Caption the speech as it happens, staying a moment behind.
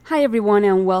Hi everyone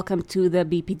and welcome to the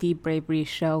BPD Bravery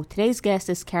Show. Today's guest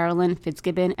is Carolyn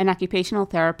Fitzgibbon, an occupational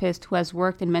therapist who has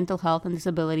worked in mental health and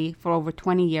disability for over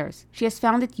 20 years. She has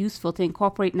found it useful to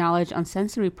incorporate knowledge on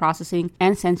sensory processing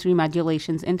and sensory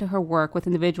modulations into her work with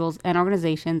individuals and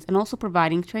organizations and also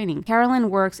providing training. Carolyn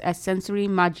works at Sensory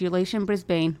Modulation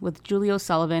Brisbane with Julie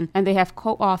O'Sullivan, and they have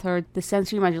co-authored the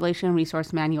Sensory Modulation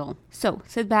Resource Manual. So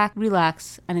sit back,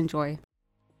 relax, and enjoy.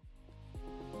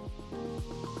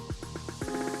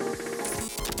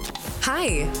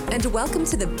 Hi, and welcome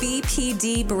to the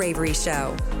BPD Bravery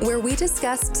Show, where we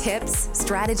discuss tips,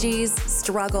 strategies,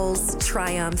 struggles,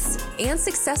 triumphs, and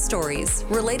success stories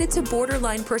related to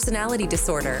borderline personality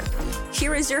disorder.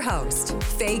 Here is your host,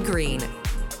 Faye Green.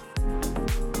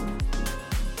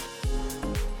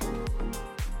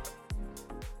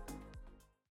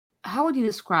 How would you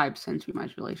describe sensory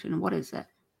modulation? What is it?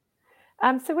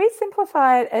 So we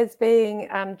simplify it as being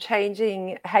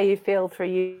changing how you feel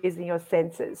through using your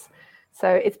senses. So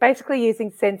it's basically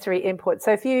using sensory input.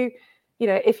 So if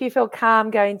you feel calm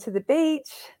going to the beach,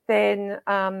 then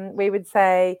we would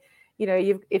say,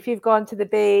 if you've gone to the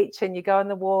beach and you go in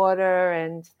the water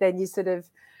and then you sort of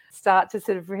start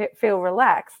to feel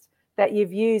relaxed, that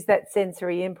you've used that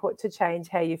sensory input to change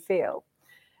how you feel.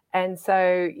 And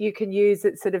so you can use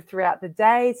it sort of throughout the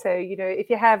day. So, if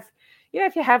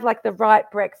you have like the right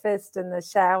breakfast and the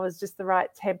shower's just the right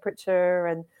temperature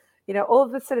and, all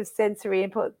of the sort of sensory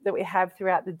input that we have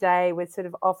throughout the day, we're sort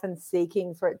of often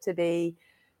seeking for it to be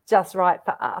just right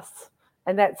for us.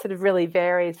 And that sort of really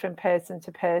varies from person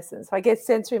to person. So I guess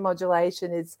sensory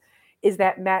modulation is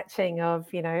that matching of,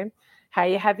 how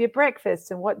you have your breakfast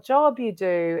and what job you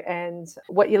do and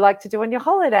what you like to do on your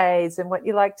holidays and what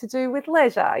you like to do with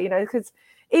leisure, because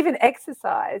even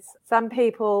exercise, some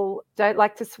people don't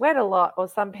like to sweat a lot or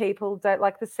some people don't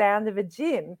like the sound of a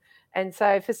gym. And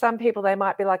so for some people, they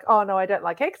might be like, oh, no, I don't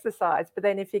like exercise. But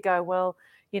then if you go, well,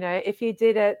 if you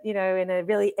did it, in a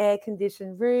really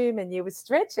air-conditioned room and you were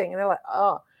stretching, and they're like,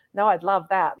 oh, no, I'd love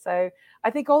that. So I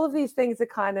think all of these things are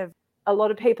kind of a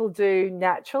lot of people do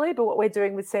naturally. But what we're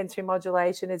doing with sensory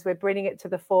modulation is we're bringing it to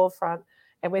the forefront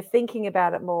and we're thinking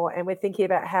about it more and we're thinking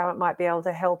about how it might be able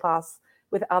to help us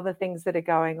with other things that are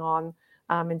going on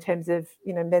in terms of,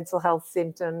 mental health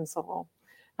symptoms or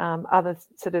other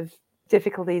sort of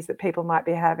difficulties that people might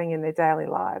be having in their daily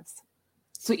lives.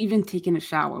 So even taking a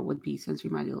shower would be sensory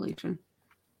modulation?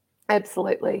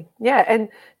 Absolutely. Yeah. And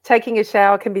taking a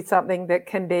shower can be something that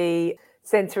can be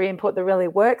sensory input that really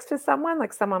works for someone.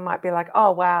 Like someone might be like,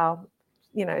 oh, wow,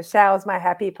 shower's my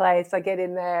happy place. I get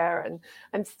in there and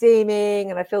I'm steaming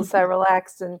and I feel so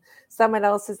relaxed. And someone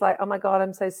else is like, oh my God,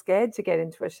 I'm so scared to get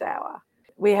into a shower.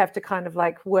 We have to kind of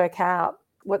like work out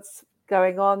what's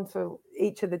going on for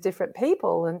each of the different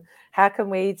people and how can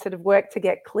we sort of work to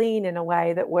get clean in a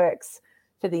way that works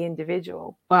for the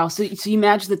individual. Wow. So you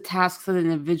match the task for the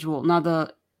individual, not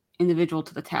the individual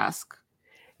to the task.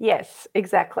 Yes,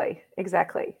 exactly.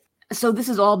 So this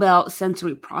is all about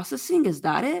sensory processing. Is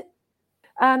that it?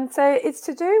 So it's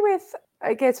to do with,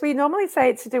 I guess we normally say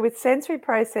it's to do with sensory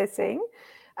processing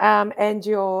and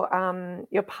your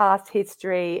past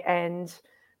history and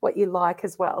what you like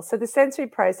as well. So the sensory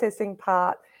processing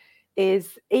part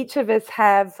is each of us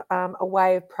have a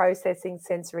way of processing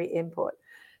sensory input.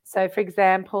 So for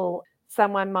example,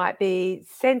 someone might be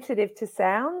sensitive to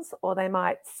sounds or they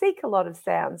might seek a lot of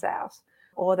sounds out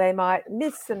or they might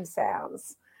miss some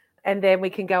sounds. And then we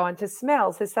can go on to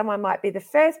smell. So someone might be the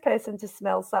first person to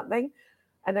smell something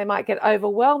and they might get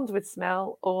overwhelmed with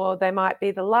smell, or they might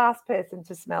be the last person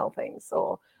to smell things,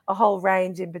 or a whole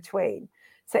range in between.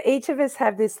 So each of us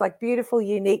have this like beautiful,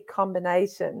 unique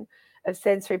combination of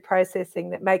sensory processing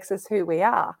that makes us who we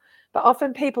are. But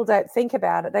often people don't think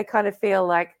about it. They kind of feel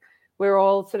like we're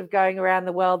all sort of going around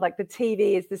the world, like the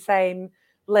TV is the same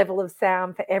level of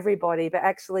sound for everybody. But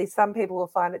actually some people will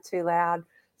find it too loud.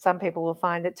 Some people will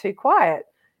find it too quiet.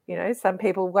 Some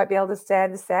people won't be able to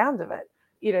stand the sound of it.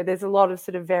 There's a lot of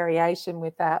sort of variation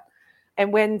with that.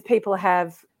 And when people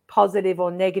have positive or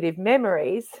negative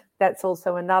memories, that's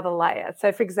also another layer.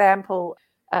 So for example,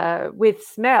 with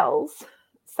smells,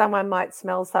 someone might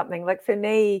smell something. Like for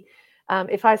me,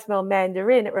 if I smell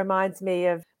mandarin, it reminds me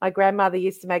of my grandmother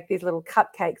used to make these little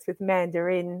cupcakes with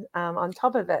mandarin on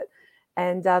top of it.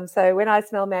 And so when I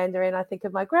smell mandarin, I think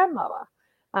of my grandmother.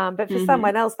 But for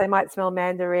someone else, they might smell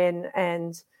mandarin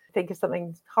and think of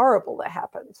something horrible that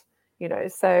happened,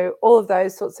 So all of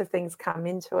those sorts of things come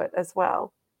into it as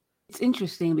well. It's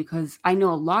interesting because I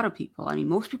know a lot of people. I mean,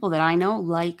 most people that I know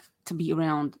like to be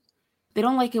around. They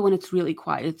don't like it when it's really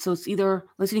quiet. So it's either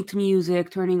listening to music,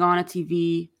 turning on a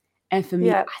TV. And for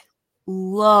me, I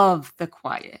love the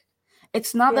quiet.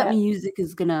 It's not that music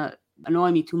is going to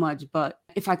annoy me too much, but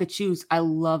if I could choose, I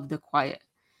love the quiet.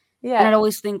 Yeah. And I'd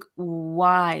always think,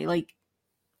 why? Like,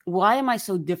 why am I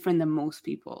so different than most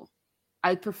people?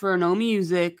 I prefer no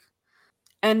music.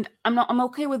 And I'm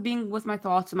okay with being with my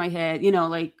thoughts in my head,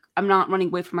 like I'm not running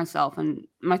away from myself and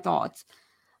my thoughts.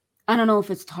 I don't know if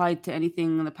it's tied to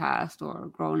anything in the past or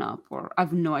growing up, or I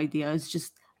have no idea. It's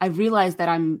just, I realized that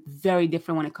I'm very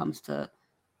different when it comes to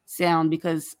sound,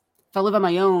 because if I live on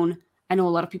my own, I know a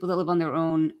lot of people that live on their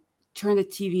own turn the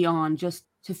TV on just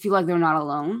to feel like they're not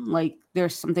alone, like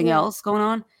there's something else going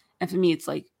on. And for me, it's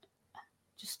like,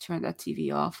 just turn that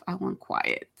TV off. I want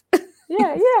quiet.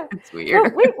 Yeah. It's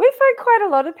weird. Well, we find quite a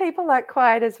lot of people like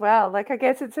quiet as well. Like, I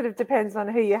guess it sort of depends on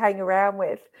who you hang around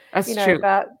with. That's true.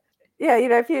 But yeah,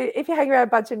 if you hang around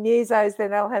a bunch of musos,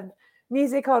 then they'll have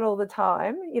music on all the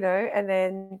time, and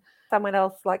then someone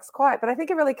else likes quiet. But I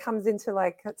think it really comes into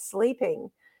like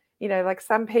sleeping. Like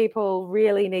some people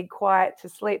really need quiet to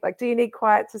sleep. Like, do you need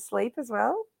quiet to sleep as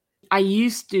well? I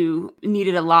used to need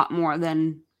it a lot more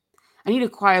than I need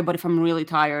it quiet, but if I'm really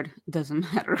tired, it doesn't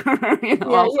matter.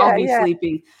 I'll be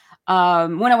sleeping.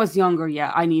 When I was younger,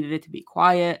 I needed it to be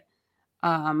quiet.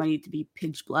 I need to be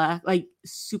pitch black, like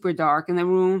super dark in the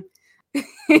room.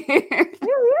 I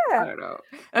don't know.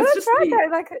 That's just right,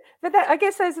 though. Like, but I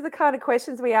guess those are the kind of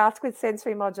questions we ask with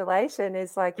sensory modulation.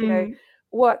 Is like,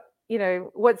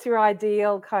 what's your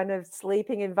ideal kind of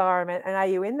sleeping environment, and are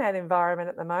you in that environment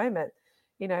at the moment?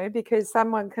 Because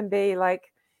someone can be like,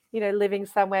 living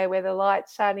somewhere where the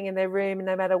light's shining in their room, and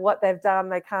no matter what they've done,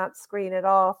 they can't screen it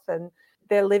off, and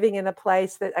they're living in a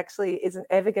place that actually isn't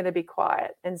ever going to be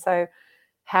quiet. And so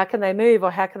how can they move,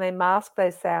 or how can they mask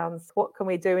those sounds? What can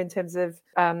we do in terms of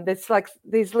there's like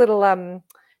these little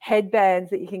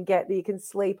headbands that you can get that you can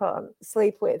sleep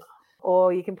with,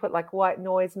 or you can put like white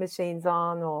noise machines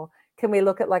on, or can we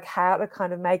look at like how to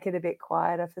kind of make it a bit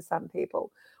quieter for some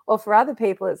people, or for other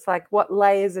people it's like what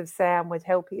layers of sound would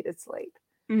help you to sleep.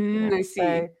 I see.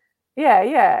 So,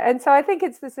 yeah. And so I think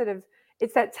it's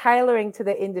it's that tailoring to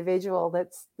the individual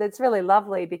that's really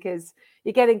lovely, because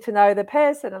you're getting to know the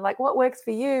person and like what works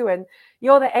for you, and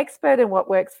you're the expert in what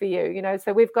works for you,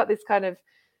 So we've got this kind of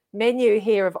menu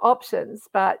here of options,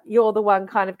 but you're the one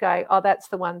kind of going, oh, that's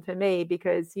the one for me,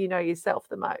 because you know yourself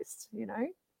the most,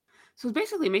 So it's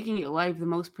basically making your life the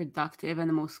most productive and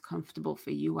the most comfortable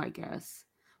for you, I guess.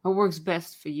 What works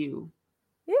best for you.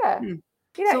 Yeah.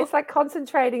 It's like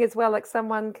concentrating as well. Like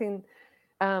someone can,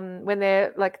 when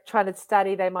they're like trying to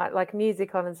study, they might like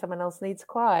music on and someone else needs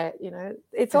quiet,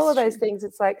 It's all of those things.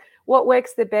 It's like what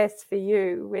works the best for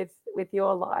you with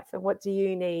your life, and what do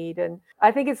you need? And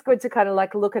I think it's good to kind of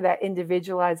like look at that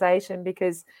individualization,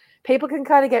 because people can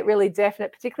kind of get really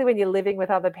definite, particularly when you're living with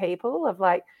other people, of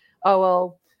like, oh,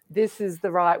 well, this is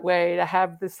the right way to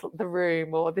have the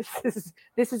room, or this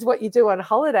is what you do on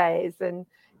holidays. And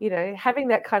having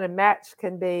that kind of match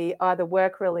can be either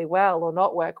work really well or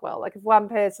not work well. Like if one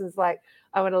person's like,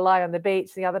 I want to lie on the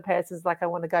beach, the other person's like, I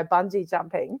want to go bungee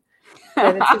jumping,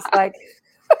 then it's just like,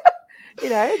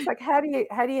 it's like, how do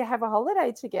you have a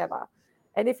holiday together?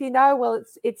 And if well,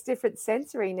 it's different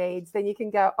sensory needs, then you can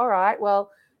go, all right,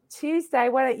 well, Tuesday,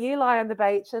 why don't you lie on the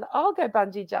beach and I'll go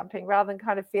bungee jumping, rather than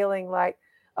kind of feeling like,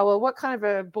 oh, well, what kind of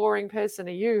a boring person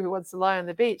are you who wants to lie on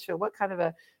the beach? Or what kind of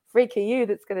a freak are you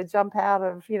that's going to jump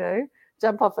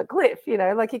off a cliff?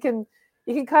 Like you can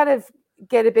kind of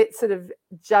get a bit sort of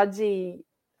judgy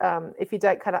if you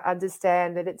don't kind of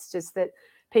understand that it's just that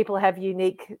people have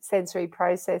unique sensory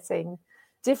processing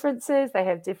differences. They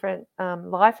have different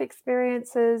life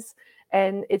experiences,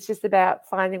 and it's just about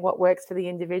finding what works for the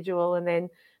individual, and then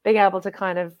being able to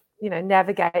kind of,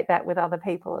 navigate that with other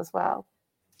people as well.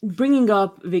 Bringing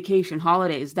up vacation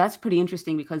holidays, that's pretty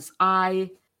interesting, because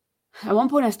at one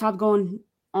point I stopped going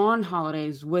on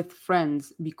holidays with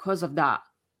friends because of that.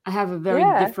 I have a very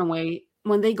different way.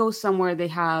 When they go somewhere, they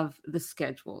have the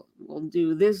schedule. We'll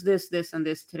do this, and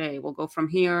this today. We'll go from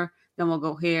here, then we'll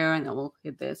go here, and then we'll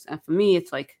hit this. And for me,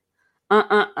 it's like,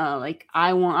 like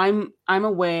I'm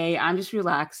away. I'm just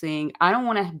relaxing. I don't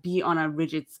want to be on a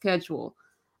rigid schedule.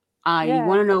 I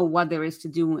want to know what there is to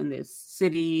do in this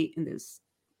city, in this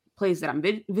place that I'm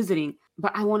visiting,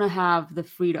 but I want to have the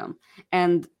freedom.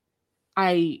 And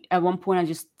at one point I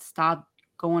just stopped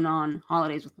going on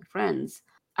holidays with my friends.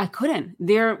 I couldn't.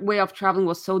 Their way of traveling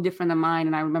was so different than mine,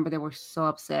 and I remember they were so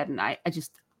upset, and it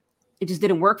just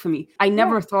didn't work for me. I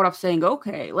never thought of saying,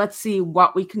 okay, let's see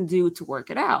what we can do to work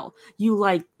it out. You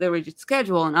like the rigid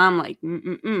schedule, and I'm like,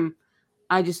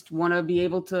 I just want to be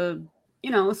able to,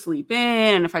 sleep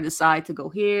in, and if I decide to go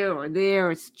here or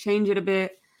there, or change it a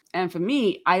bit. And for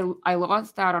me, I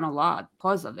lost out on a lot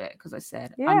because of it, because I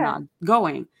said, I'm not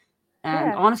going.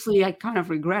 And honestly, I kind of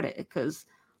regret it because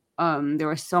there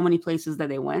were so many places that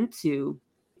they went to,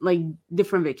 like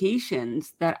different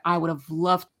vacations that I would have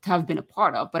loved to have been a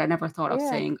part of, but I never thought of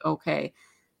saying, okay,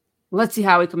 let's see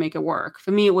how we can make it work.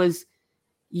 For me, it was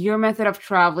your method of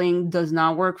traveling does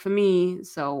not work for me,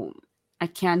 so I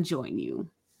can't join you.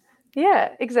 Yeah,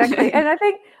 exactly. And I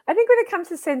think when it comes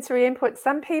to sensory input,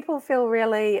 some people feel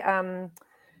really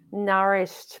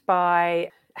nourished by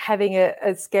having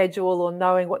a schedule or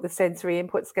knowing what the sensory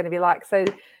input's going to be like. So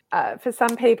for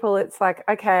some people, it's like,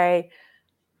 okay,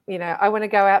 I want to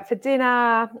go out for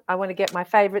dinner. I want to get my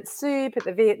favorite soup at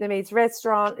the Vietnamese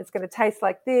restaurant. It's going to taste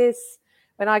like this.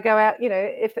 When I go out,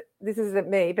 if this isn't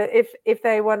me, but if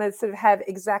they want to sort of have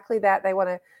exactly that, they want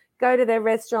to go to their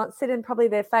restaurant, sit in probably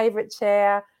their favorite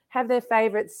chair, have their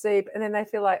favorite soup, and then they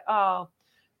feel like, oh,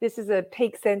 this is a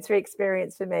peak sensory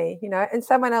experience for me, and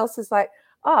someone else is like,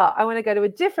 oh, I want to go to a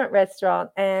different restaurant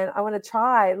and I want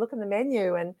to look on the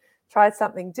menu and try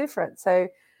something different. So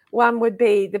one would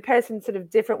be the person sort of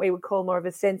different, we would call more of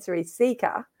a sensory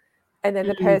seeker. And then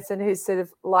the person who's sort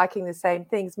of liking the same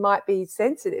things might be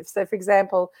sensitive. So, for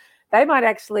example, they might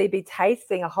actually be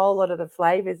tasting a whole lot of the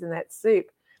flavors in that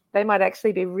soup. They might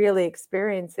actually be really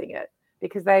experiencing it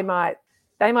because they might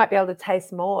be able to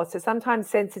taste more. So sometimes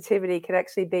sensitivity could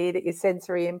actually be that your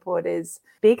sensory input is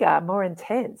bigger, more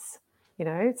intense,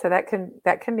 so that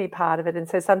can be part of it. And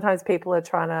so sometimes people are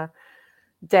trying to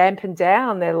dampen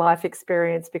down their life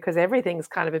experience because everything's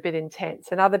kind of a bit intense.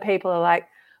 And other people are like,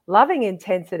 loving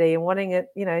intensity and wanting it,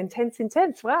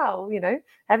 intense. Wow,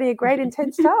 having a great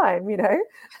intense time,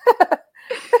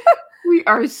 We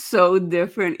are so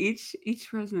different. Each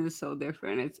person is so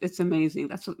different. It's amazing.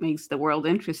 That's what makes the world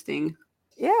interesting.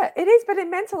 Yeah, it is. But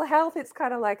in mental health, it's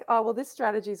kind of like, oh, well, this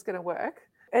strategy is going to work.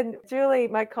 And Julie,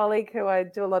 my colleague who I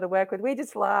do a lot of work with, we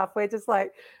just laugh. We're just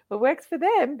like, well, it works for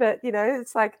them. But,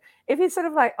 it's like, if you're sort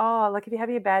of like, oh, like if you're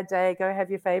having a bad day, go have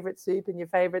your favorite soup in your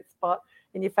favorite spot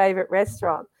in your favorite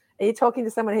restaurant. And you're talking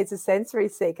to someone who's a sensory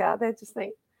seeker, they just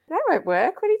think, that won't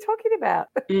work. What are you talking about?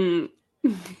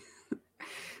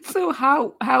 So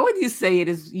how would you say it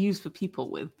is used for people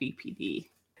with BPD?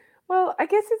 Well, I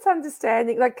guess it's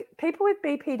understanding, like people with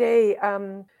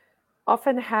BPD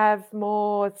often have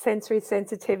more sensory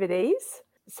sensitivities.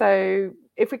 So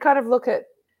if we kind of look at,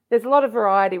 there's a lot of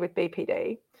variety with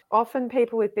BPD. Often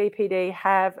people with BPD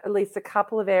have at least a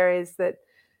couple of areas that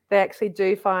they actually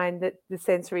do find that the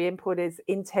sensory input is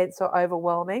intense or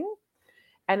overwhelming.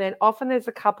 And then often there's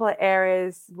a couple of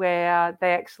areas where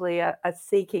they actually are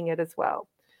seeking it as well.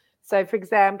 So, for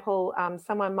example,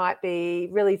 someone might be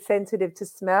really sensitive to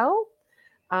smell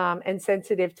and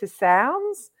sensitive to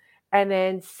sounds and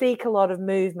then seek a lot of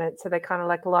movement. So they kind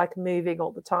of like moving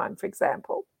all the time, for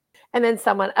example. And then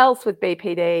someone else with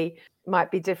BPD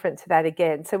might be different to that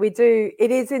again. So it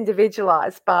is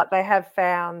individualized, but they have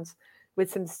found with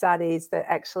some studies that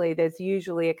actually there's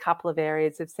usually a couple of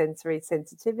areas of sensory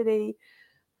sensitivity,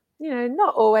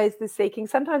 not always the seeking,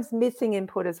 sometimes missing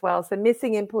input as well. So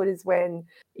missing input is when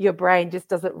your brain just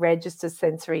doesn't register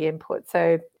sensory input.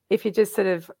 So if you just sort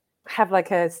of have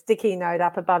like a sticky note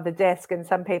up above the desk and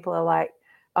some people are like,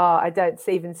 oh, I don't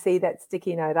even see that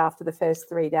sticky note after the first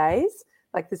 3 days,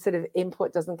 like the sort of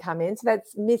input doesn't come in. So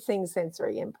that's missing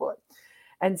sensory input.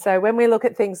 And so when we look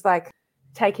at things like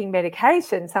taking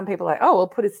medication, some people are like, oh, we'll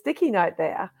put a sticky note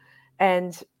there.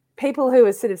 And people who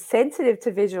are sort of sensitive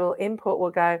to visual input will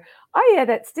go, oh, yeah,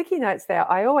 that sticky note's there.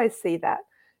 I always see that.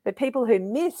 But people who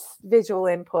miss visual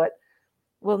input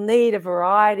will need a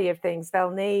variety of things. They'll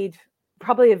need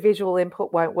probably a visual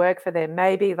input won't work for them.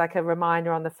 Maybe like a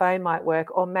reminder on the phone might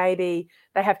work, or maybe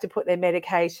they have to put their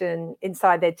medication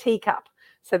inside their teacup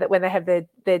so that when they have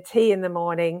their tea in the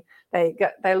morning, they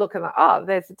look and like, oh,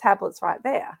 there's the tablets right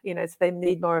there, so they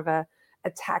need more of a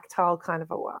tactile kind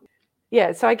of a one.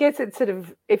 Yeah, so I guess it's sort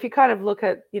of, if you kind of look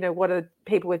at, what are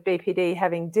people with BPD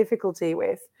having difficulty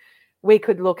with, we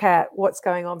could look at what's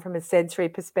going on from a sensory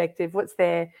perspective, what's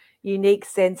their unique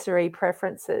sensory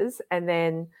preferences, and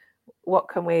then what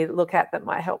can we look at that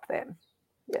might help them.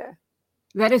 Yeah.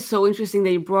 That is so interesting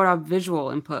that you brought up visual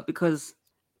input because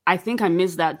I think I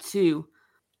missed that too.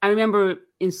 I remember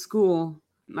in school,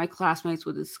 my classmates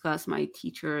would discuss my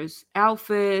teacher's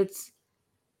outfits,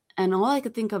 and all I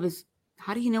could think of is,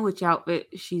 how do you know which outfit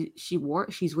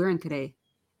she's wearing today?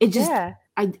 It just, yeah.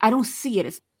 I don't see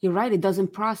it. You're right. It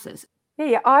doesn't process. Yeah,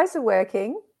 your eyes are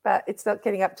working, but it's not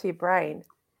getting up to your brain.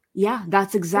 Yeah,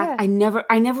 that's exactly. Yeah.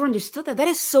 I never understood that. That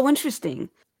is so interesting.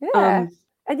 Yeah.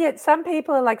 And yet some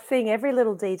people are like seeing every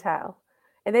little detail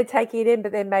and they're taking it in,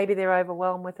 but then maybe they're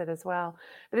overwhelmed with it as well.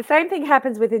 But the same thing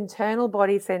happens with internal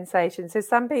body sensations. So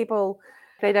some people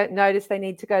They don't notice they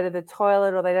need to go to the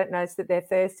toilet, or they don't notice that they're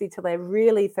thirsty till they're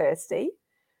really thirsty.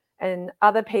 And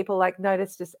other people like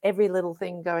notice just every little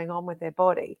thing going on with their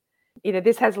body.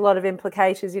 This has a lot of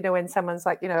implications, when someone's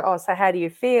like, oh, so how do you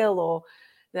feel? Or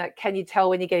can you tell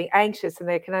when you're getting anxious? And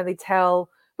they can only tell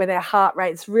when their heart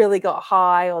rate's really got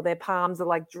high, or their palms are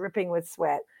like dripping with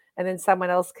sweat. And then someone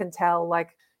else can tell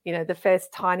like, the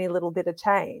first tiny little bit of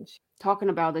change. Talking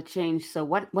about the change. So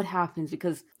what happens?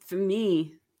 Because for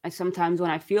me, I sometimes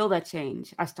when I feel that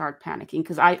change, I start panicking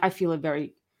because I feel it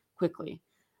very quickly.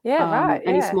 Yeah, right.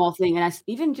 Any small thing. And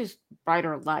even just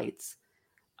brighter lights.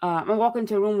 I walk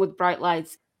into a room with bright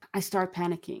lights, I start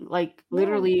panicking. Like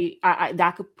literally,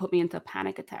 that could put me into a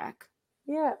panic attack.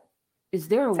 Yeah. Is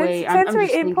there a way?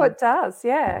 Sensory input does.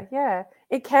 Yeah.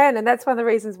 It can. And that's one of the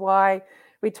reasons why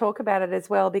we talk about it as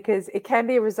well, because it can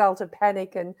be a result of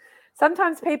panic. And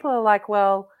sometimes people are like,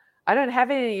 well, I don't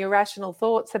have any irrational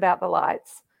thoughts about the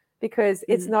lights, because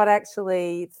it's not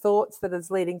actually thoughts that is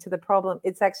leading to the problem.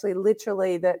 It's actually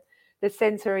literally that the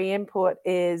sensory input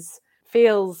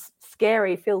feels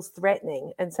scary, feels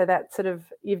threatening. And so that sort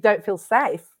of, you don't feel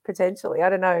safe potentially. I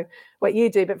don't know what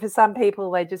you do, but for some people,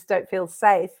 they just don't feel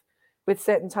safe with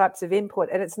certain types of input.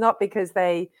 And it's not because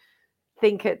they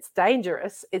think it's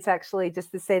dangerous. It's actually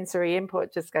just the sensory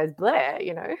input just goes blah,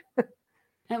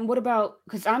 And what about,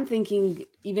 because I'm thinking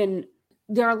even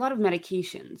there are a lot of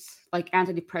medications like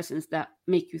antidepressants that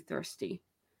make you thirsty.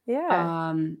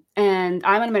 Yeah. And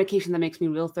I'm on a medication that makes me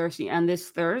real thirsty. And this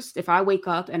thirst, if I wake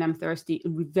up and I'm thirsty,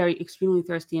 very extremely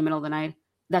thirsty in the middle of the night,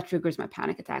 that triggers my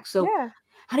panic attack. So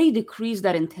how do you decrease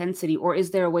that intensity, or is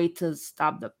there a way to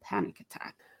stop the panic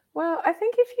attack? Well, I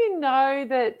think if you know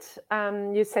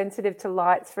that you're sensitive to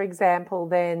lights, for example,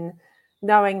 then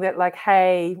knowing that like,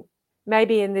 hey,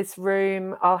 maybe in this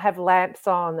room I'll have lamps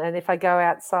on, and if I go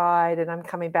outside and I'm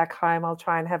coming back home, I'll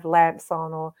try and have lamps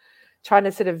on, or trying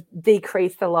to sort of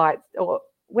decrease the light, or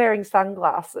wearing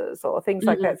sunglasses or things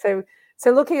like that. So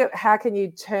looking at how can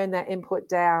you turn that input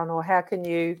down, or how can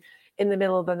you, in the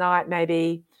middle of the night,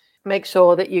 maybe make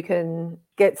sure that you can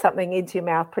get something into your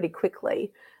mouth pretty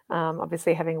quickly.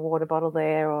 Obviously having a water bottle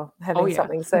there, or having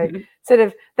something. So sort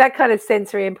of that kind of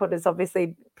sensory input is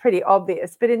obviously pretty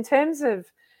obvious. But in terms of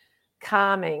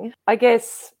calming, I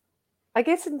guess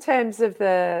in terms of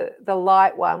the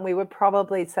light one, we would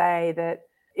probably say that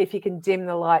if you can dim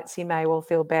the lights, you may well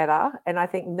feel better. And I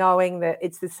think knowing that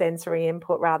it's the sensory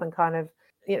input rather than kind of,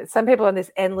 some people are on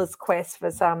this endless quest for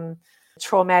some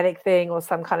traumatic thing or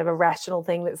some kind of irrational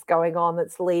thing that's going on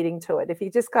that's leading to it. If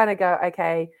you just kind of go,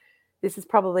 okay, this is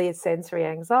probably a sensory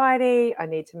anxiety, I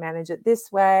need to manage it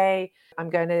this way, I'm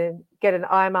going to get an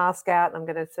eye mask out and I'm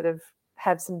going to sort of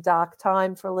have some dark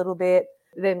time for a little bit,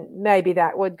 then maybe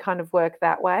that would kind of work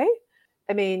that way.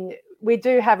 I mean, we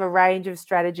do have a range of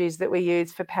strategies that we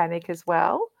use for panic as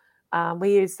well.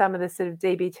 We use some of the sort of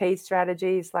DBT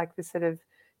strategies, like the sort of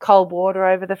cold water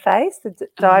over the face, the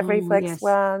dive reflex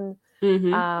one.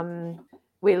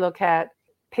 We look at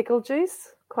pickle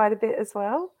juice quite a bit as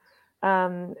well.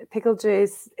 Pickle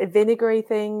juice, vinegary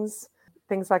things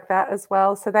like that as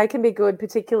well. So they can be good,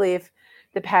 particularly if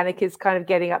the panic is kind of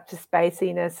getting up to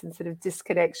spaciness and sort of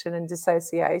disconnection and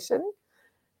dissociation.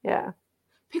 Yeah.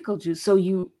 Pickle juice. So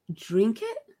you drink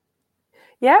it?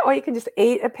 Yeah, or you can just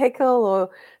eat a pickle, or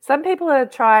some people are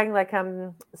trying like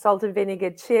salt and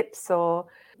vinegar chips, or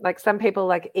like some people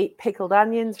like eat pickled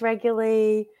onions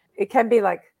regularly. It can be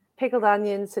like pickled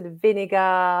onions, sort of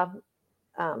vinegar,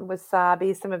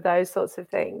 wasabi, some of those sorts of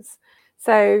things.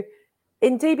 So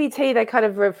in DBT, they kind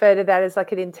of refer to that as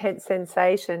like an intense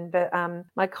sensation. But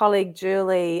my colleague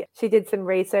Julie, she did some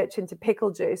research into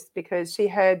pickle juice because she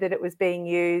heard that it was being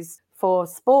used for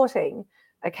sporting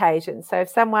occasions. So if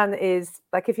someone is,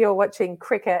 like if you're watching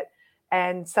cricket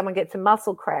and someone gets a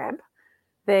muscle cramp,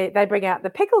 they bring out the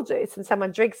pickle juice and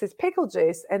someone drinks this pickle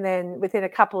juice, and then within a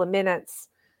couple of minutes,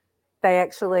 they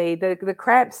actually, the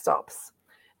cramp stops.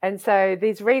 And so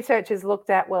these researchers looked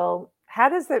at, well, how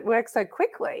does it work so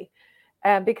quickly?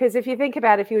 Because if you think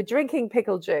about it, if you were drinking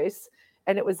pickle juice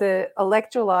and it was an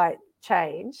electrolyte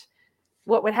change,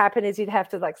 what would happen is you'd have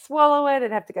to like swallow it,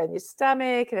 it'd have to go in your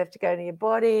stomach, it'd have to go in your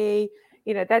body.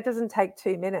 That doesn't take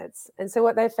 2 minutes. And so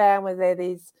what they found was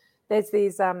there's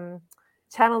these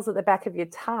channels at the back of your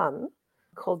tongue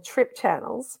called trip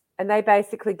channels, and they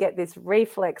basically get this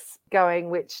reflex going,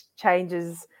 which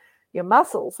changes your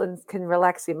muscles and can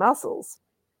relax your muscles.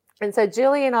 And so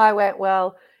Julie and I went,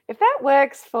 well, if that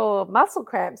works for muscle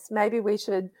cramps, maybe we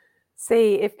should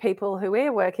see if people who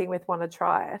we're working with want to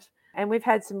try it. And we've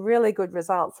had some really good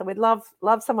results. So we'd love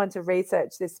someone to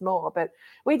research this more. But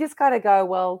we just kind of go,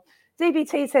 well,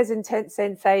 DBT says intense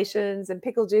sensations, and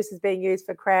pickle juice is being used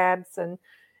for cramps. And,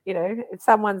 if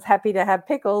someone's happy to have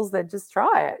pickles, then just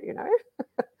try it,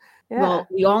 Yeah. Well,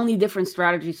 we all need different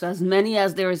strategies. So as many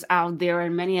as there is out there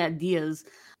and many ideas,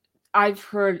 I've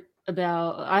heard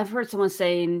someone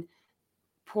saying,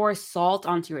 pour salt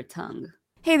onto your tongue.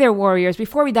 Hey there, warriors.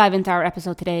 Before we dive into our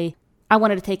episode today, I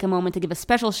wanted to take a moment to give a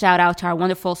special shout out to our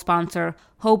wonderful sponsor,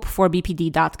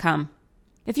 hopeforbpd.com.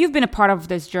 If you've been a part of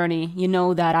this journey, you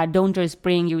know that I don't just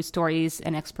bring you stories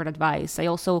and expert advice. I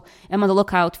also am on the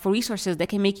lookout for resources that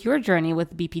can make your journey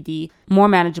with BPD more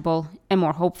manageable and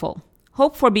more hopeful.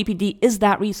 Hope for BPD is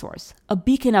that resource, a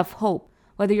beacon of hope,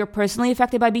 whether you're personally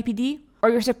affected by BPD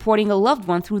or you're supporting a loved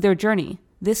one through their journey.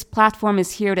 This platform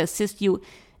is here to assist you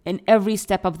in every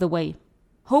step of the way.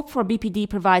 Hope for BPD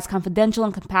provides confidential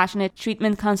and compassionate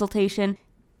treatment consultation,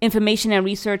 information and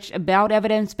research about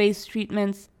evidence-based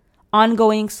treatments,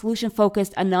 ongoing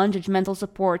solution-focused and non-judgmental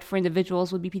support for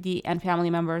individuals with BPD and family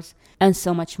members, and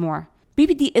so much more.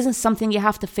 BPD isn't something you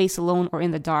have to face alone or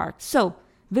in the dark. So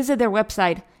visit their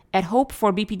website at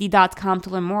hopeforbpd.com to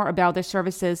learn more about their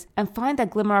services and find that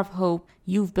glimmer of hope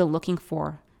you've been looking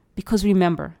for. Because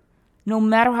remember, no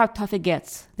matter how tough it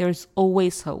gets, there's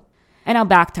always hope. And now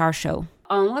back to our show.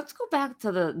 Let's go back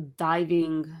to the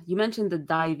diving. You mentioned the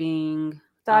diving.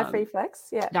 Dive reflex,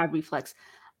 yeah. Dive reflex.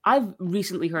 I've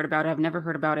recently heard about it. I've never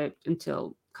heard about it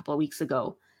until a couple of weeks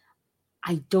ago.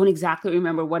 I don't exactly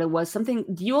remember what it was. Something,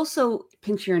 do you also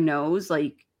pinch your nose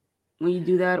like when you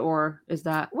do that, or is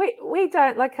that? We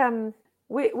don't, like,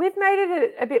 we've made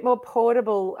it a bit more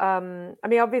portable. I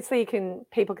mean, obviously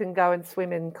people can go and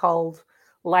swim in cold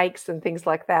lakes and things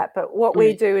like that. But what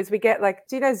we do is we get, like,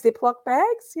 do you know Ziploc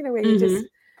bags? Where you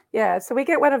just, so we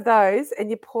get one of those and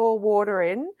you pour water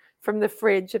in from the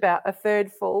fridge about a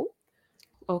third full.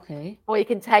 Okay. Or you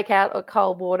can take out a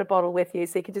cold water bottle with you.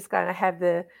 So you can just kind of have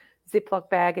the Ziploc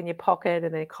bag in your pocket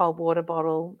and then a cold water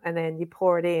bottle, and then you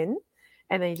pour it in,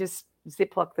 and then you just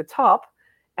Ziploc the top,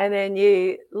 and then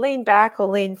you lean back or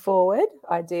lean forward,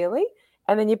 ideally,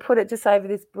 and then you put it just over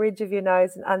this bridge of your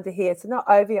nose and under here. So not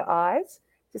over your eyes,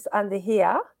 just under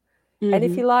here. Mm-hmm. And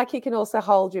if you like, you can also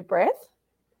hold your breath.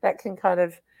 That can kind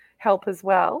of help as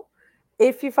well.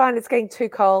 If you find it's getting too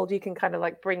cold, you can kind of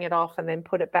like bring it off and then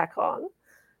put it back on.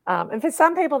 And for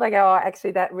some people, they go, oh,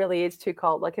 actually, that really is too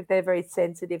cold. Like if they're very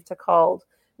sensitive to cold,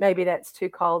 maybe that's too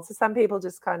cold. So some people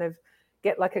just kind of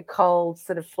get like a cold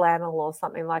sort of flannel or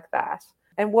something like that.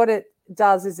 And what it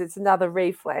does is it's another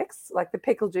reflex. Like the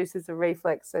pickle juice is a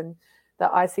reflex and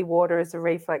the icy water is a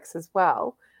reflex as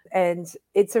well. And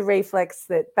it's a reflex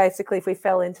that basically if we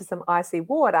fell into some icy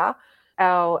water,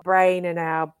 our brain and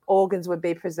our organs would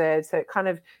be preserved. So it kind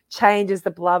of changes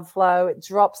the blood flow. It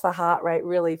drops the heart rate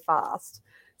really fast.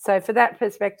 So for that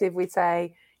perspective, we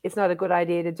say it's not a good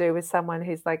idea to do with someone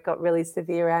who's like got really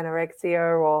severe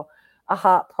anorexia or a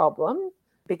heart problem,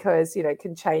 because, it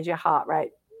can change your heart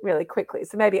rate really quickly.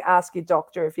 So maybe ask your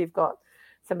doctor if you've got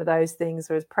some of those things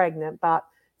or is pregnant. But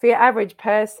for your average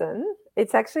person,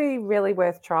 it's actually really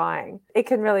worth trying. It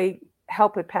can really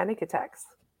help with panic attacks.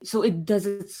 So does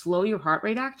it slow your heart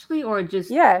rate actually, or just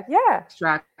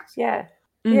distracts? Yeah.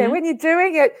 Mm-hmm. Yeah, when you're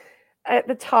doing it at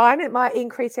the time, it might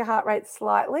increase your heart rate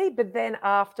slightly, but then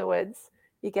afterwards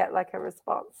you get like a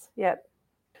response. Yep.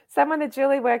 Someone that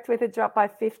Julie worked with had dropped by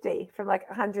 50 from like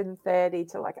 130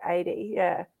 to like 80.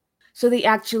 Yeah. So they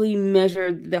actually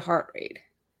measured the heart rate.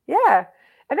 Yeah.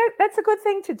 And that's a good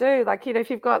thing to do. Like, if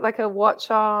you've got like a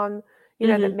watch on,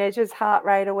 that measures heart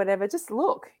rate or whatever, just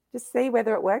look. Just see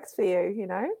whether it works for you,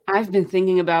 I've been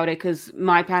thinking about it because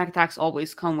my panic attacks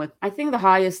always come with, I think the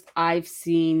highest I've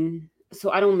seen, so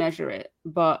I don't measure it,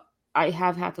 but I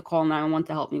have had to call 911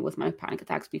 to help me with my panic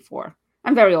attacks before.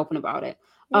 I'm very open about it.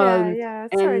 Yeah.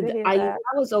 Sorry to hear that.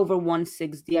 I was over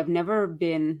 160. I've never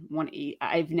been 180.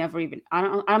 I've never even,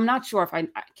 I'm not sure if I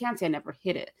can't say I never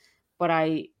hit it, but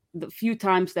the few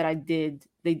times that I did,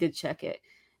 they did check it.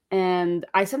 And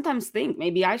I sometimes think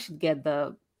maybe I should get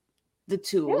the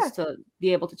tools to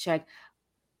be able to check.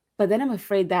 But then I'm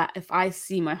afraid that if I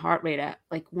see my heart rate at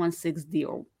like 160,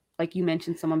 or like you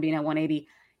mentioned, someone being at 180,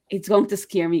 it's going to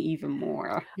scare me even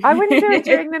more. I wouldn't do it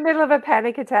during the middle of a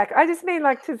panic attack. I just mean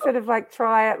like to sort of like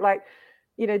try it, like,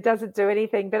 does it do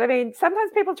anything? But I mean,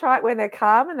 sometimes people try it when they're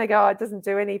calm and they go, oh, it doesn't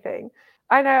do anything.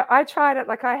 I know I tried it.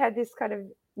 Like I had this kind of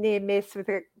near miss with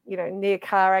a, near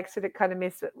car accident kind of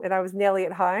miss when I was nearly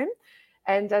at home.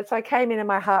 And so I came in and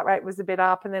my heart rate was a bit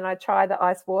up, and then I tried the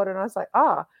ice water and I was like,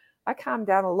 oh, I calmed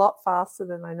down a lot faster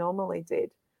than I normally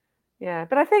did. Yeah.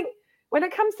 But I think when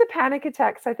it comes to panic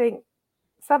attacks, I think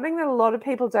something that a lot of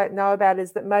people don't know about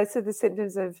is that most of the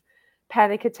symptoms of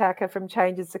panic attack are from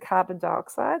changes to carbon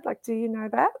dioxide. Like, do you know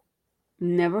that?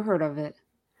 Never heard of it.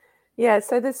 Yeah,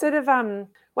 so the sort of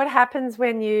what happens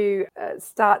when you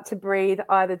start to breathe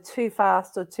either too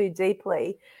fast or too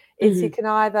deeply is you can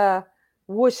either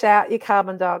whoosh out your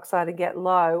carbon dioxide and get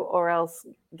low, or else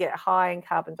get high in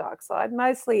carbon dioxide.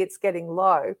 Mostly it's getting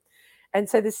low. And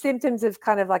so the symptoms of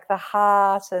kind of like the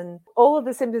heart and all of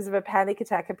the symptoms of a panic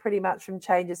attack are pretty much from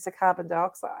changes to carbon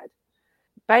dioxide.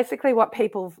 Basically, what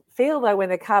people feel though when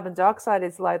the carbon dioxide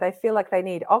is low, they feel like they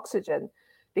need oxygen,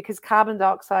 because carbon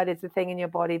dioxide is the thing in your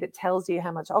body that tells you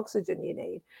how much oxygen you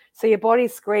need. So your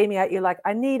body's screaming at you like,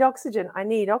 I need oxygen, I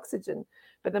need oxygen.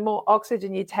 But the more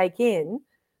oxygen you take in,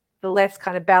 the less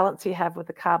kind of balance you have with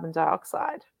the carbon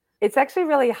dioxide. It's actually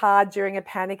really hard during a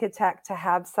panic attack to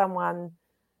have someone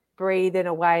breathe in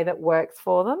a way that works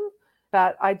for them.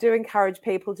 But I do encourage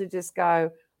people to just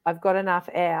go, I've got enough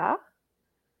air,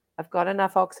 I've got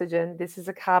enough oxygen, this is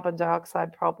a carbon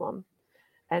dioxide problem.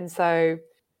 And so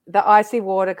the icy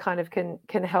water kind of can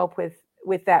help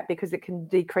with that, because it can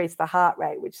decrease the heart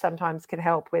rate, which sometimes can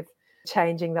help with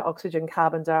changing the oxygen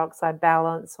carbon dioxide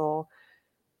balance. Or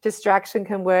distraction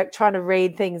can work. Trying to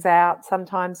read things out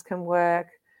sometimes can work.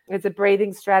 It's a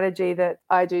breathing strategy that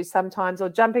I do sometimes, or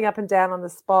jumping up and down on the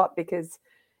spot, because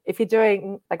if you're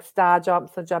doing like star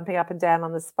jumps or jumping up and down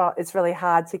on the spot, it's really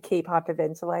hard to keep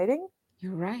hyperventilating.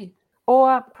 You're right.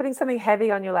 Or putting something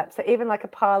heavy on your lap. So even like a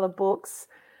pile of books,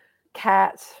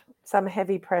 cat, some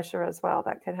heavy pressure as well,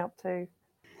 that can help too.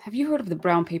 Have you heard of the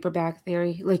brown paper bag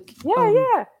theory? Like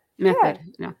method,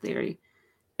 not theory.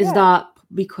 Is that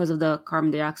because of the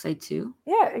carbon dioxide too?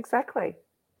 Yeah, exactly.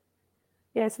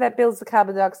 Yeah, so that builds the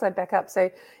carbon dioxide back up.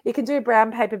 So you can do a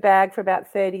brown paper bag for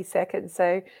about 30 seconds.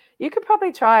 So you could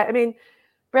probably try it. I mean,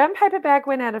 brown paper bag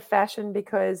went out of fashion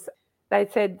because they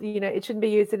said, it shouldn't be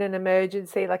used in an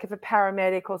emergency. Like if a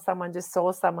paramedic or someone just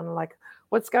saw someone, like,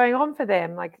 what's going on for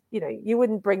them? Like, you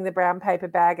wouldn't bring the brown paper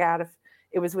bag out if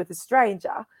it was with a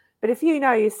stranger. But if you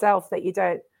know yourself that you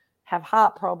don't have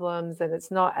heart problems and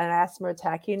it's not an asthma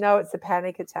attack, it's a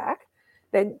panic attack,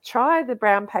 then try the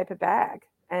brown paper bag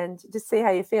and just see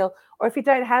how you feel. Or if you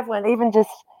don't have one, even just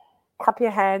cup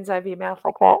your hands over your mouth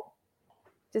like that.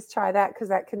 Just try that, because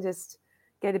that can just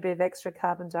get a bit of extra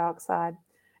carbon dioxide.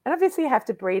 And obviously you have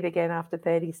to breathe again after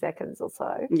 30 seconds or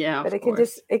so. Yeah, but it can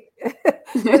just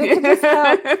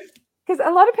help. Because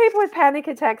a lot of people with panic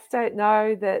attacks don't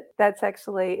know that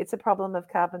it's a problem of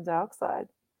carbon dioxide.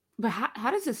 But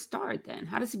how does it start then?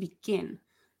 How does it begin?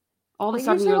 All of a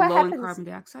sudden you're low in carbon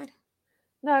dioxide?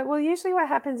 No, well, usually what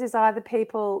happens is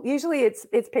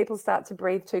it's people start to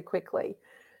breathe too quickly.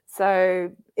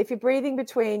 So if you're breathing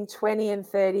between 20 and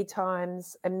 30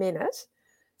 times a minute,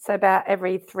 so about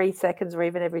every 3 seconds or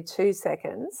even every 2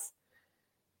 seconds,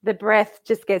 the breath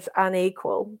just gets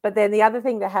unequal. But then the other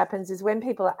thing that happens is when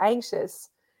people are anxious,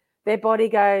 their body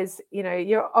goes,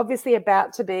 you're obviously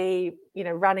about to be,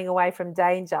 running away from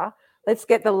danger. Let's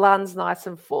get the lungs nice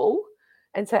and full.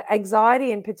 And so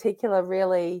anxiety in particular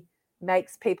really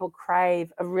makes people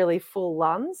crave a really full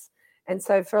lungs. And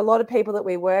so for a lot of people that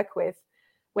we work with,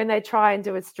 when they try and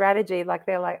do a strategy, like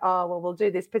they're like, oh, well, we'll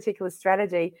do this particular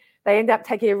strategy, they end up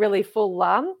taking a really full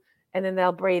lung, and then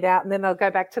they'll breathe out, and then they'll go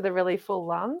back to the really full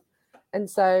lung. And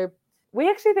so we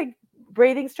actually think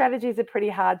breathing strategies are pretty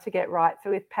hard to get right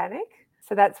with panic.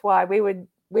 So that's why we would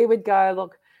go,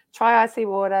 look, try icy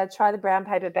water, try the brown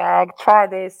paper bag, try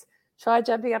this, try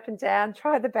jumping up and down,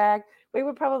 try the bag. We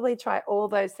would probably try all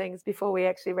those things before we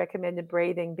actually recommended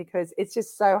breathing, because it's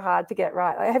just so hard to get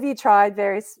right. Like, have you tried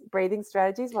various breathing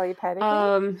strategies while you're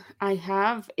panicking? I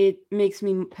have. It makes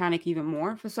me panic even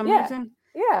more for some reason.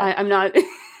 Yeah. I'm not,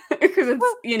 because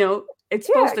it's, it's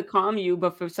supposed to calm you,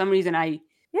 but for some reason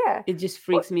it just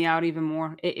freaks me out even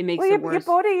more. It makes it worse. Your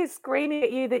body is screaming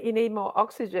at you that you need more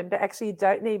oxygen, but actually you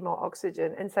don't need more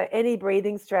oxygen. And so any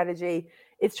breathing strategy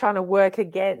is trying to work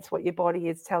against what your body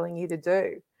is telling you to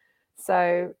do.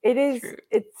 So it is,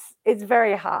 it's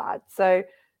very hard. So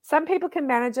some people can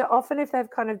manage it often if they've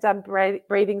kind of done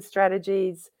breathing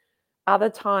strategies other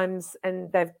times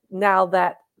and they've nailed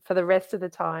that for the rest of the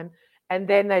time, and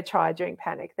then they try during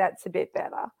panic. That's a bit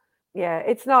better. Yeah,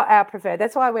 it's not our preferred.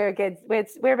 That's why we're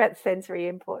about sensory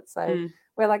input. So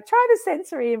we're like, try the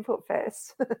sensory input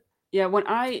first. Yeah, when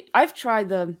I've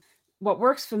tried what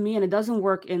works for me, and it doesn't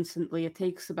work instantly. It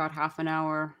takes about half an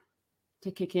hour to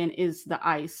kick in, is the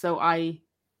ice. So I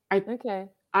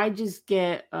just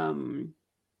get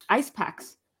ice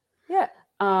packs. Yeah.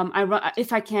 I run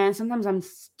if I can. Sometimes I'm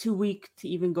too weak to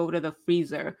even go to the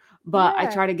freezer, but I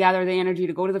try to gather the energy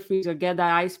to go to the freezer, get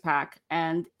that ice pack,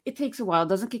 and it takes a while. It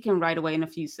doesn't kick in right away in a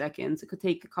few seconds. It could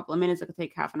take a couple of minutes. It could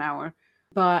take half an hour.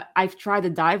 but I've tried the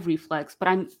dive reflex, but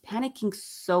I'm panicking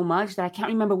so much that I can't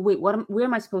remember, where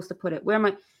am I supposed to put it?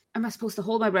 Am I supposed to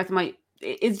hold my breath?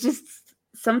 It's just,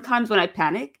 sometimes when I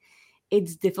panic,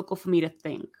 it's difficult for me to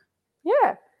think.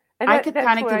 Yeah. And I could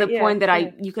panic to the point that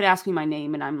yeah. you could ask me my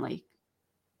name and I'm like,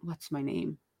 what's my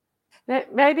name?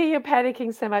 Maybe you're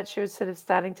panicking so much you're sort of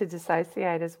starting to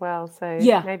dissociate as well. So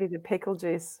Yeah. maybe the pickle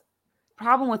juice.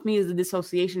 Problem with me is the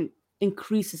dissociation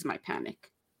increases my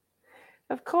panic.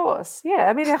 Of course. Yeah.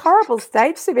 I mean, a horrible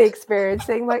state to be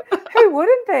experiencing. Like, who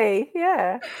wouldn't be?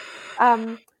 Yeah.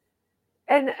 And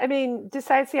I mean,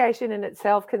 dissociation in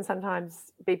itself can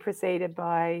sometimes be preceded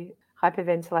by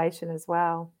hyperventilation as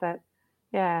well. But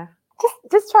yeah,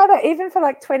 just try that even for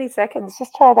like 20 seconds.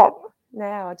 Just try that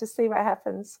now. Just see what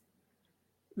happens.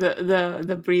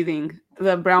 The breathing,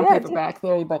 the brown paper bag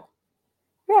theory, but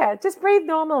yeah, just breathe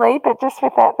normally, but just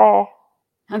with that there.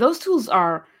 And those tools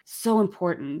are so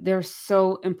important. They're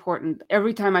so important.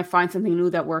 Every time I find something new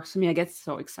that works for me, I get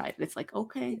so excited. It's like,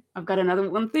 okay, I've got another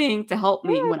one thing to help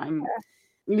me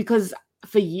because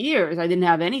for years I didn't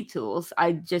have any tools.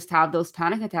 I just have those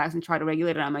panic attacks and try to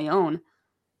regulate it on my own.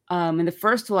 And the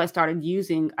first tool I started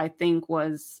using, I think,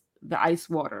 was the ice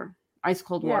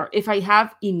cold water. If I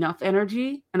have enough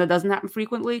energy, and that doesn't happen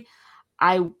frequently,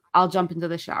 I'll jump into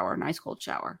the shower, an ice cold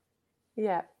shower.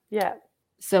 Yeah, yeah.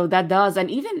 So that does, and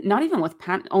even not even with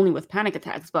only with panic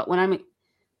attacks, but when I'm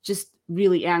just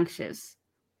really anxious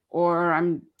or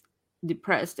I'm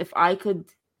depressed, if I could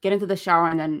get into the shower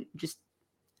and then just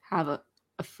have a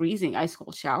freezing ice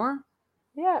cold shower,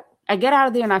 I get out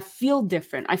of there and I feel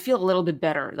different. I feel a little bit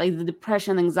better. Like the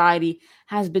depression, anxiety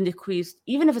has been decreased,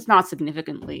 even if it's not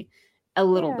significantly, a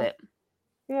little bit.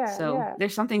 Yeah. So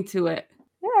there's something to it.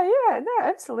 Yeah. No,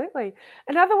 absolutely.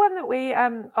 Another one that we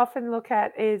often look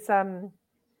at is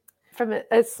from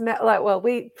a smell,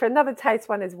 for another taste,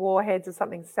 one is warheads or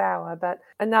something sour, but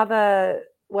another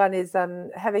one is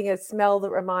having a smell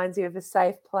that reminds you of a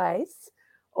safe place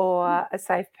or a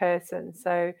safe person.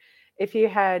 So if you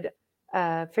had,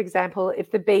 for example,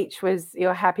 if the beach was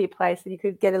your happy place, and you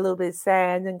could get a little bit of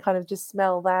sand and kind of just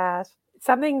smell that,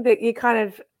 something that you kind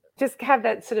of just have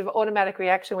that sort of automatic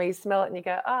reaction where you smell it and you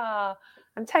go,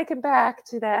 I'm taken back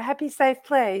to that happy, safe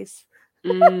place.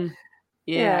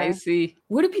 Yeah, I see.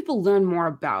 Where do people learn more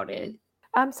about it?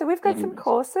 So we've got some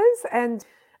courses, and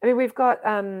I mean, we've got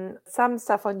some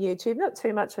stuff on YouTube, not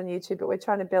too much on YouTube, but we're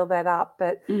trying to build that up.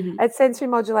 But at Sensory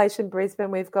Modulation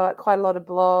Brisbane, we've got quite a lot of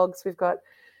blogs. We've got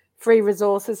free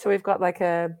resources. So we've got like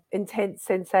a intense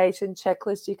sensation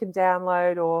checklist you can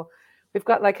download, or we've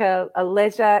got like a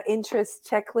leisure interest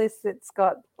checklist that's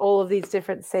got all of these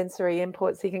different sensory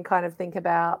inputs. You can kind of think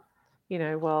about,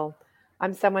 well,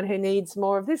 I'm someone who needs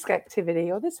more of this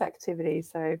activity or this activity.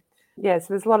 So, so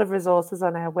there's a lot of resources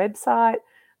on our website.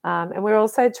 And we're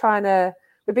also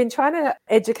we've been trying to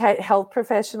educate health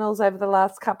professionals over the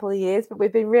last couple of years, but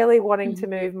we've been really wanting to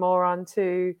move more on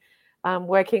to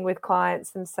working with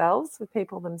clients themselves, with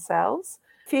people themselves.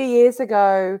 A few years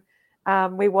ago,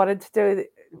 we wanted to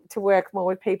work more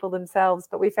with people themselves,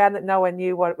 but we found that no one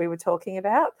knew what we were talking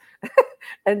about.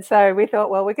 And so we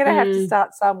thought, well, we're going to have to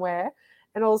start somewhere.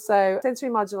 And also, sensory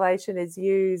modulation is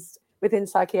used within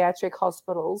psychiatric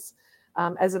hospitals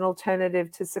as an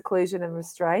alternative to seclusion and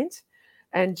restraint.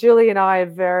 And Julie and I are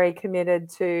very committed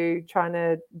to trying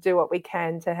to do what we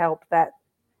can to help that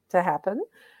to happen,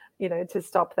 to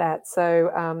stop that.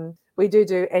 So we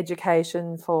do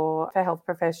education for health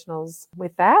professionals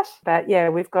with that. But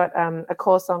we've got a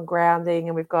course on grounding,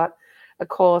 and we've got a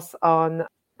course on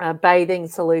bathing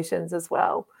solutions as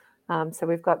well. So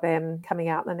we've got them coming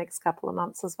out in the next couple of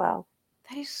months as well.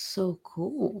 That is so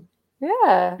cool.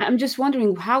 Yeah. I'm just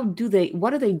wondering, what do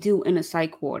they do in a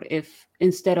psych ward if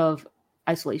instead of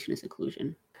isolation is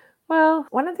inclusion? Well,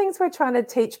 one of the things we're trying to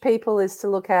teach people is to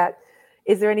look at,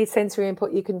 is there any sensory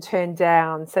input you can turn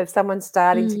down? So if someone's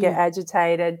starting to get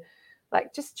agitated,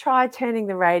 like just try turning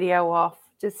the radio off.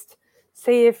 Just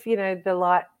see if, the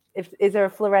light, is there a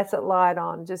fluorescent light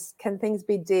on? Just can things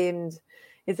be dimmed?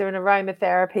 Is there an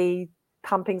aromatherapy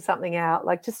pumping something out?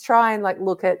 Like just try and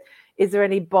look at, is there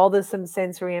any bothersome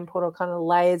sensory input or kind of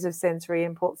layers of sensory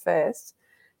input first,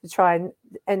 to try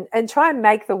and try and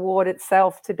make the ward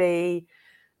itself to be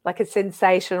like a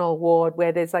sensational ward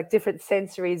where there's like different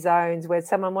sensory zones, where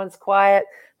someone wants quiet,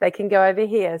 they can go over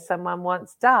here. Someone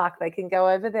wants dark, they can go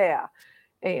over there.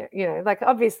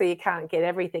 Obviously you can't get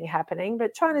everything happening,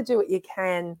 but trying to do what you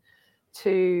can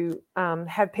to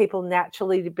have people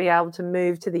naturally to be able to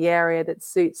move to the area that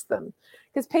suits them.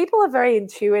 Because people are very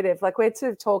intuitive. Like we're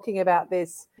sort of talking about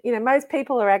this, most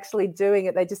people are actually doing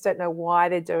it. They just don't know why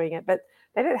they're doing it, but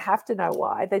they don't have to know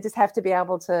why. They just have to be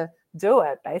able to do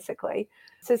it, basically.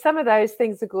 So some of those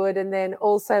things are good. And then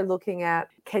also looking at,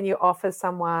 can you offer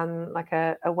someone like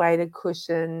a weighted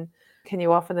cushion? Can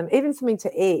you offer them even something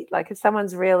to eat? Like if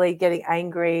someone's really getting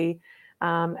angry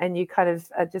and you kind of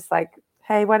are just like,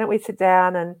 hey, why don't we sit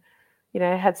down and,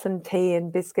 have some tea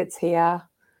and biscuits here?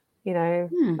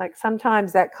 Like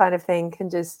sometimes that kind of thing can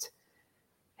just,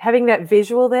 having that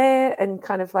visual there and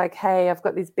kind of like, hey, I've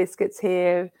got these biscuits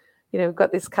here, we've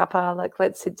got this cuppa, like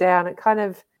let's sit down.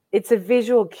 It's a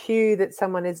visual cue that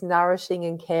someone is nourishing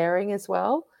and caring as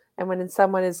well. And when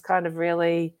someone is kind of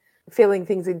really feeling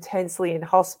things intensely in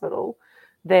hospital,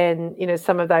 then,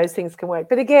 some of those things can work.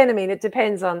 But again, I mean, it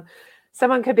depends on,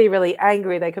 someone could be really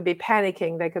angry, they could be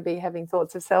panicking, they could be having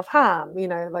thoughts of self-harm,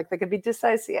 like they could be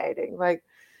dissociating, like,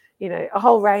 a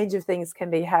whole range of things can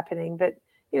be happening. But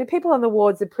people on the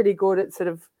wards are pretty good at sort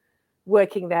of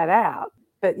working that out.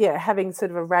 But, yeah, having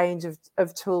sort of a range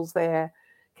of tools there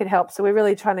can help. So we're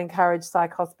really trying to encourage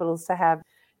psych hospitals to have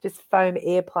just foam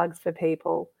earplugs for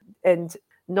people and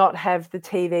not have the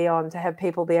TV on, to have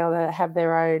people be able to have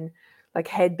their own, like,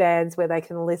 headbands where they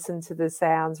can listen to the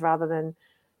sounds rather than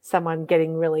someone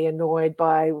getting really annoyed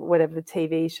by whatever the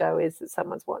TV show is that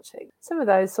someone's watching. Some of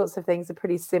those sorts of things are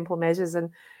pretty simple measures.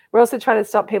 And we're also trying to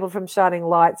stop people from shining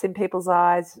lights in people's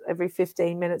eyes every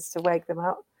 15 minutes to wake them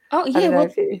up. Oh, yeah. Well,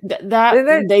 they're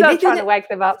not trying to wake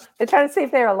them up. They're trying to see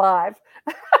if they're alive.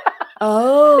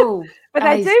 Oh. But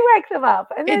they do wake them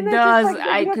up. And then it does.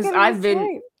 Because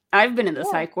I've been in the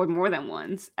psych ward more than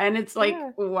once. And it's like,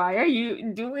 why are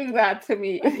you doing that to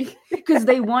me? Because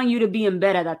they want you to be in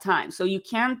bed at that time. So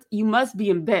you must be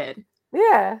in bed.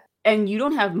 Yeah. And you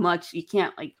don't have much. You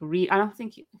can't like read. I don't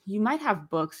think you might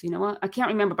have books. You know what? I can't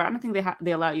remember, but I don't think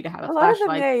they allow you to have a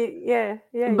flashlight. Yeah.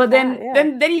 But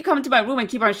then you come into my room and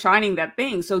keep on shining that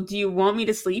thing. So do you want me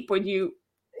to sleep or do you?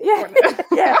 Yeah,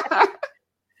 yeah.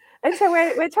 And so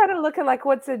we're trying to look at like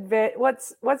what's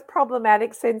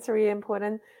problematic sensory input,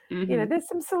 and there's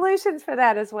some solutions for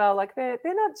that as well. Like they're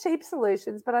not cheap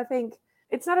solutions, but I think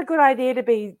it's not a good idea to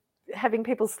be having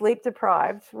people sleep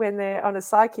deprived when they're on a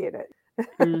psych unit.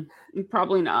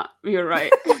 Probably not. You're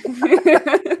right.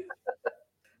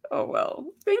 Oh, well.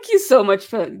 Thank you so much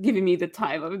for giving me the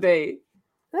time of day.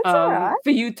 That's all right.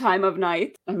 For you, time of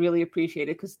night. I really appreciate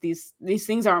it because these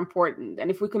things are important.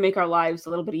 And if we can make our lives a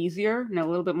little bit easier and a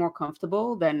little bit more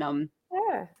comfortable, then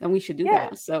we should do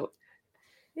that. So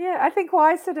I think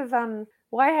why sort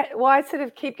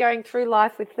of keep going through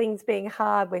life with things being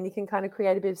hard when you can kind of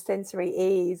create a bit of sensory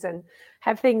ease and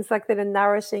have things like that are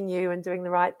nourishing you and doing the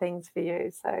right things for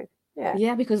you. So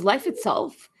yeah, because life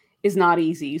itself is not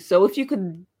easy. So if you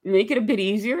could make it a bit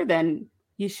easier, then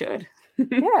you should.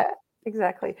 Yeah,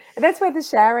 exactly. And that's where the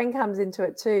showering comes into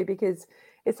it too, because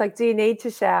it's like, do you need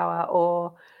to shower,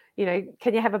 or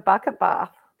can you have a bucket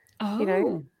bath?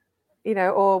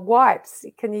 Or wipes.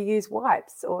 Can you use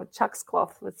wipes or Chuck's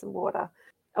cloth with some water?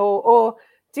 Or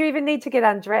do you even need to get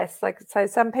undressed? Like, so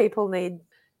some people need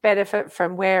benefit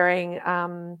from wearing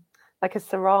like a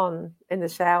sarong in the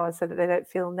shower so that they don't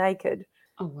feel naked.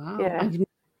 Oh, wow. Yeah. I've never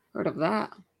heard of that.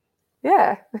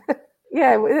 Yeah.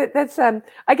 Yeah, that's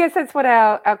I guess that's what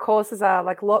our courses are,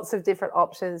 like lots of different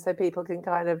options so people can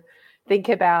kind of think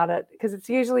about it, because it's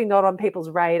usually not on people's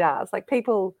radars. Like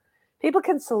people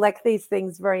can select these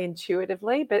things very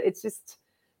intuitively, but it's just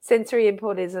sensory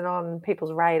input isn't on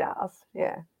people's radars.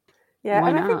 Yeah. Yeah.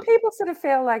 And I think people sort of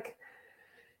feel like,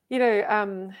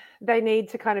 they need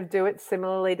to kind of do it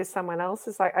similarly to someone else.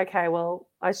 It's like, okay, well,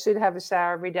 I should have a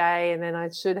shower every day, and then I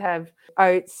should have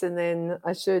oats, and then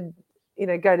I should,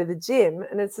 go to the gym.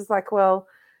 And it's just like, well,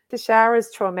 the shower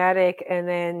is traumatic, and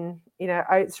then,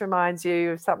 oats reminds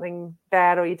you of something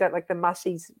bad, or you don't like the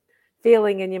mushy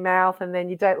feeling in your mouth, and then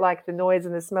you don't like the noise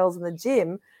and the smells in the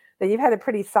gym, then you've had a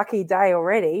pretty sucky day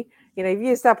already. You've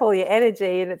used up all your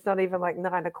energy and it's not even like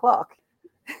 9 o'clock.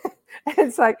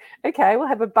 It's like, okay, we'll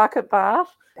have a bucket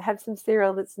bath, have some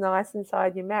cereal that's nice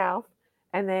inside your mouth,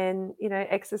 and then,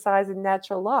 exercise in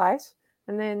natural light,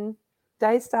 and then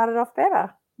day started off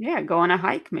better. Yeah, go on a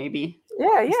hike maybe.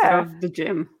 Yeah, instead of the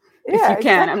gym. If you can.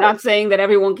 Exactly. I'm not saying that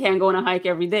everyone can go on a hike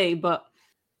every day, but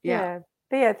yeah.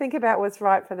 But yeah, think about what's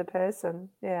right for the person.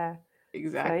 Yeah.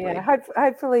 Exactly. So, yeah,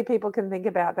 hopefully people can think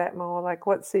about that more, like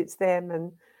what suits them,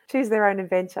 and choose their own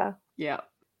adventure. Yeah.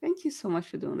 Thank you so much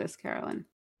for doing this, Carolyn.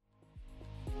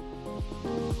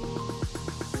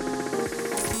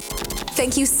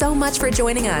 Thank you so much for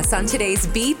joining us on today's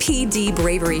BPD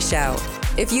Bravery Show.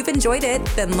 If you've enjoyed it,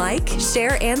 then like,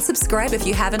 share, and subscribe if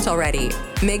you haven't already.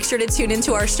 Make sure to tune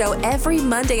into our show every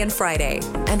Monday and Friday.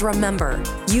 And remember,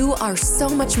 you are so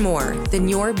much more than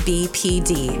your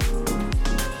BPD.